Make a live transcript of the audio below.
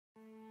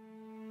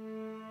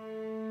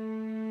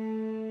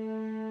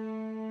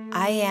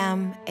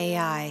am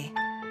AI.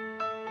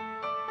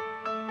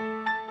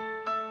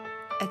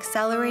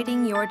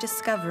 Accelerating your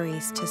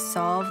discoveries to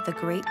solve the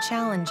great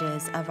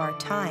challenges of our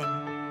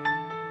time.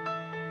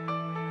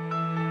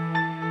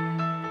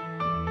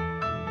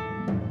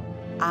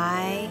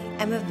 I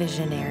am a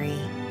visionary,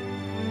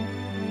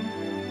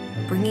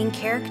 bringing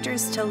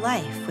characters to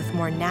life with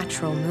more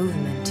natural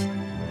movement,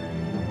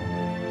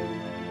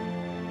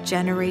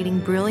 generating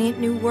brilliant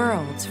new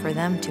worlds for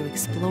them to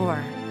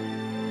explore,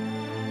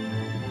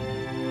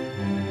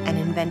 and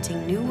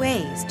inventing new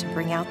ways to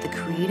bring out the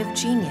creative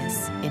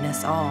genius in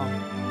us all.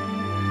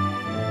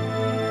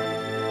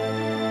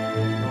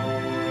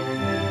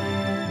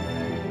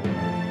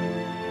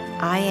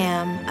 I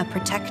am a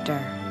protector,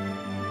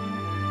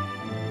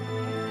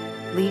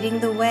 leading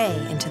the way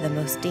into the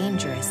most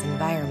dangerous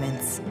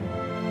environments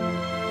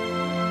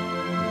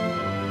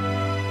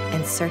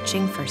and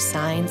searching for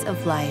signs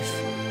of life.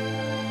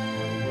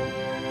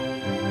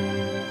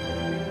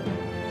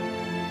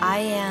 I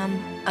am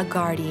a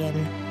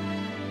guardian,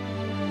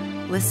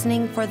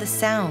 listening for the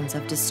sounds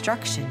of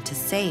destruction to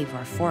save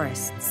our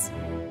forests,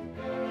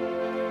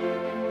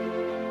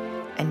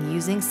 and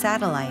using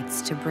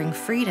satellites to bring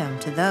freedom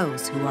to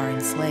those who are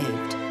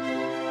enslaved.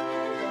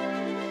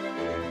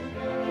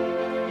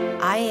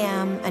 I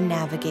am a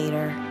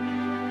navigator,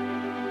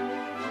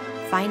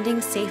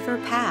 finding safer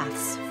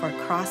paths for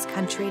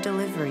cross-country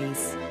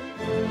deliveries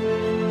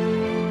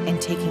and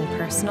taking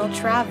personal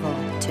travel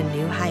to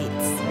new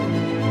heights.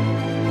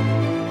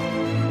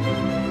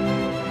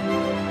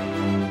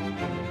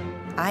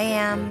 I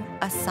am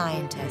a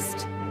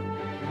scientist,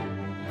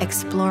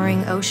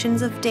 exploring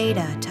oceans of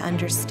data to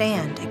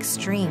understand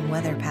extreme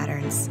weather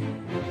patterns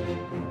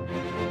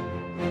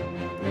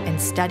and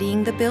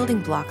studying the building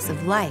blocks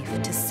of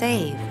life to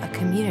save a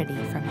community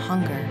from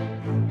hunger.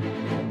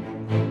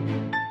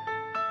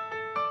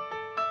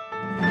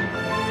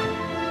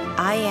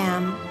 I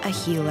am a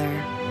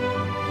healer,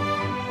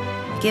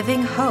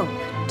 giving hope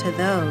to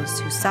those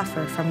who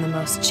suffer from the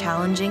most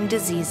challenging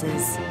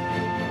diseases.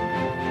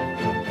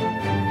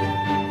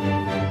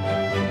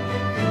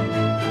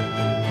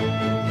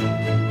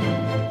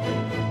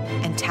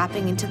 And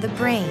tapping into the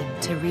brain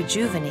to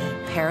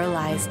rejuvenate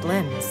paralyzed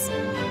limbs.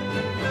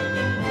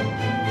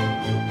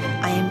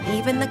 I am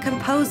even the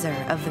composer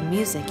of the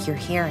music you're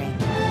hearing.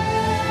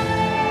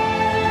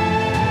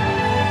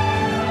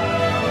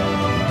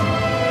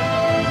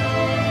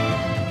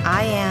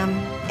 I am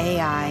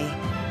AI,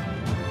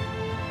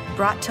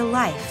 brought to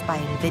life by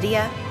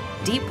NVIDIA,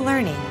 deep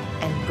learning,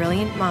 and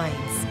brilliant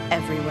minds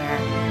everywhere.